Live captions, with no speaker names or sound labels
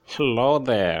Hello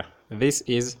there. This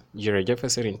is Jireja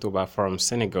Fasirintuba from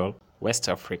Senegal, West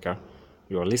Africa.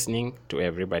 You're listening to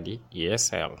Everybody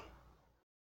ESL.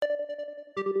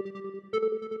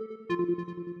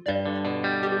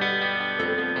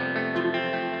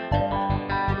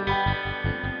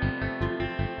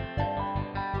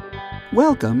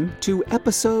 Welcome to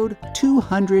episode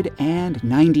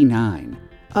 299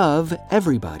 of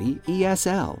Everybody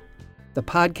ESL, the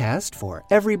podcast for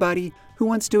everybody who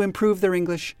wants to improve their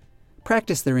English,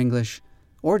 practice their English,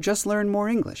 or just learn more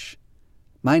English.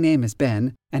 My name is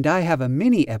Ben, and I have a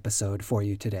mini episode for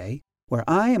you today where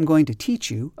I am going to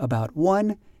teach you about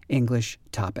one English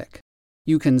topic.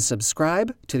 You can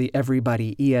subscribe to the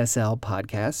Everybody ESL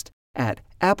podcast at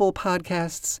Apple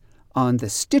Podcasts, on the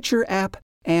Stitcher app,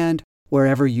 and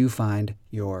wherever you find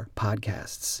your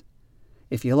podcasts.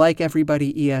 If you like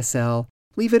Everybody ESL,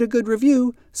 leave it a good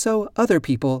review so other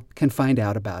people can find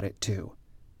out about it too.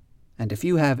 And if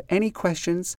you have any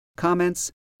questions,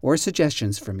 comments, or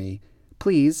suggestions for me,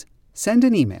 please send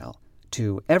an email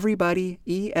to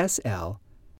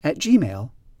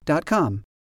everybodyesl@gmail.com.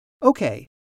 Okay,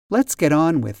 let's get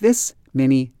on with this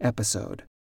mini episode.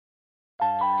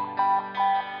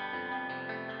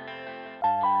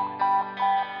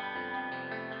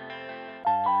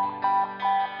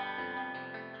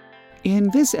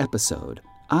 In this episode,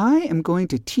 I am going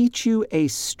to teach you a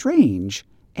strange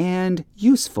and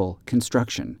useful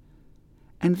construction.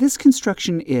 And this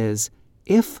construction is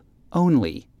if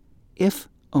only. If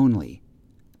only.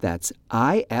 That's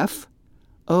I-F-O-N-L-Y.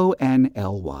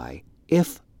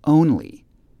 If only.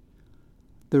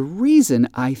 The reason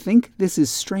I think this is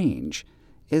strange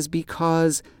is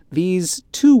because these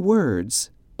two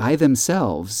words, by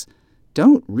themselves,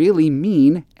 don't really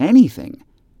mean anything.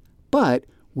 But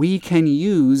we can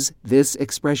use this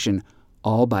expression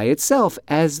all by itself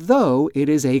as though it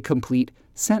is a complete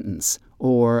sentence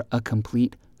or a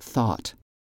complete thought.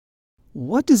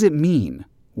 What does it mean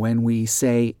when we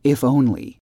say if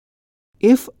only?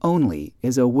 If only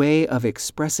is a way of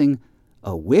expressing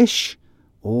a wish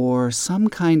or some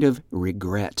kind of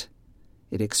regret.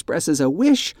 It expresses a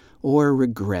wish or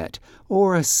regret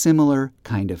or a similar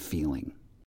kind of feeling.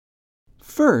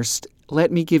 First,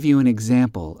 let me give you an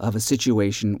example of a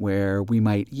situation where we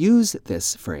might use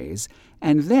this phrase,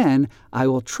 and then I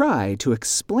will try to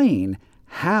explain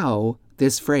how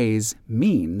this phrase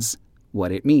means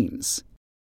what it means.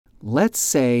 Let's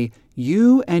say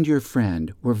you and your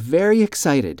friend were very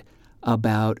excited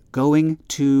about going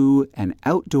to an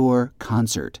outdoor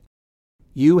concert.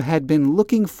 You had been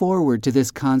looking forward to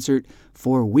this concert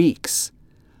for weeks,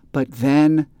 but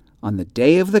then on the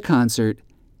day of the concert,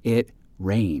 it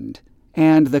rained.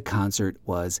 And the concert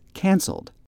was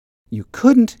canceled. You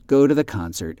couldn't go to the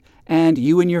concert, and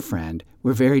you and your friend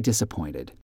were very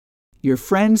disappointed. Your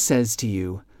friend says to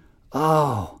you,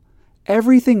 "Oh,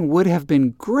 everything would have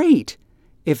been great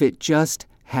if it just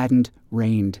hadn't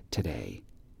rained today."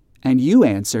 And you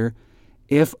answer,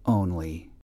 "If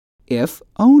only." If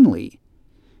only.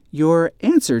 Your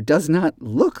answer does not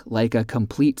look like a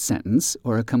complete sentence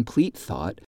or a complete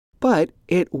thought, but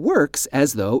it works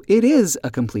as though it is a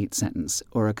complete sentence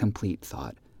or a complete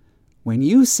thought. When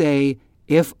you say,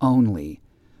 if only,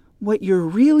 what you're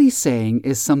really saying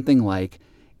is something like,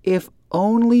 if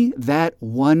only that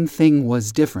one thing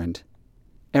was different,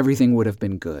 everything would have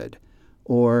been good.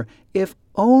 Or, if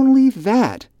only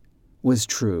that was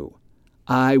true,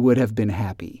 I would have been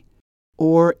happy.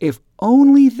 Or, if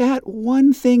only that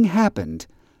one thing happened,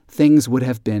 things would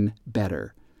have been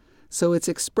better. So it's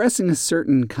expressing a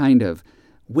certain kind of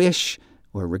wish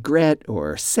or regret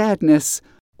or sadness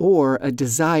or a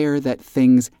desire that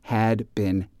things had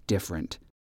been different.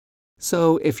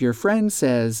 So if your friend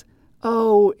says,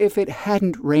 "Oh, if it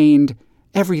hadn't rained,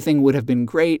 everything would have been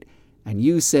great," and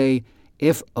you say,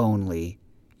 "If only,"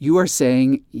 you are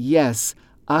saying, yes,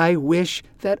 I wish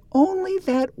that only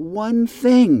that one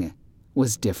thing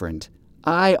was different.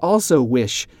 I also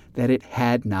wish that it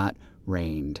had not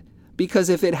rained. Because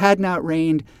if it had not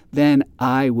rained, then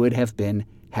I would have been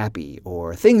happy,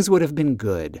 or things would have been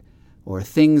good, or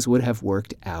things would have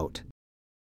worked out.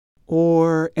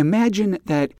 Or imagine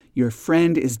that your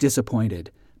friend is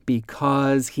disappointed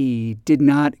because he did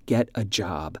not get a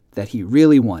job that he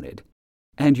really wanted.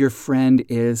 And your friend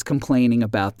is complaining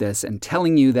about this and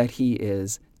telling you that he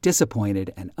is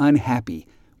disappointed and unhappy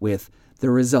with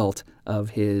the result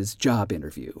of his job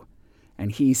interview.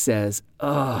 And he says,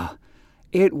 "Ugh,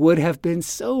 it would have been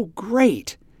so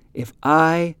great if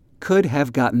I could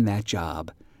have gotten that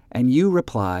job." And you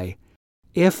reply,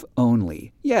 "If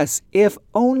only." Yes, if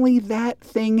only that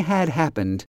thing had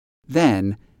happened,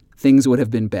 then things would have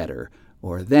been better.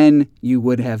 or then you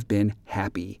would have been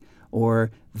happy,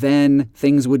 or then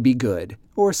things would be good,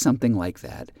 or something like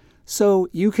that. So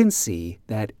you can see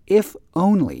that if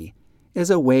only is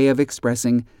a way of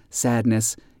expressing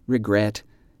sadness, regret,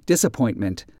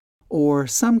 disappointment, or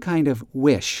some kind of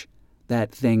wish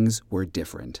that things were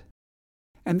different.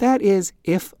 And that is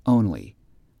if only,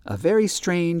 a very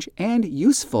strange and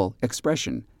useful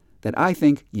expression that I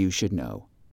think you should know.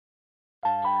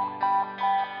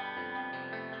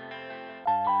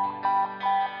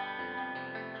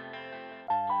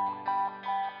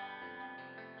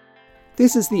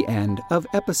 This is the end of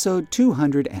episode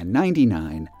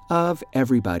 299 of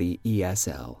Everybody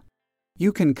ESL.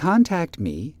 You can contact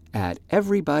me at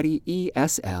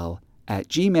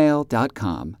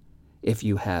everybodyesl@gmail.com if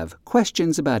you have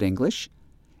questions about English,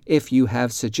 if you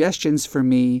have suggestions for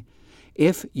me,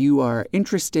 if you are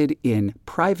interested in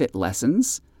private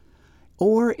lessons,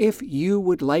 or if you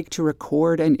would like to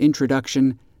record an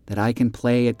introduction that I can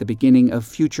play at the beginning of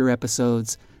future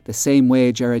episodes, the same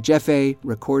way Jared Jeffe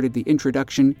recorded the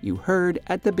introduction you heard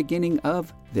at the beginning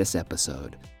of this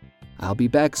episode. I'll be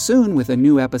back soon with a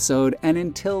new episode, and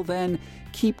until then,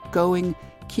 keep going,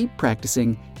 keep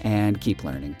practicing, and keep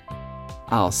learning.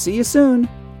 I'll see you soon.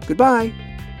 Goodbye.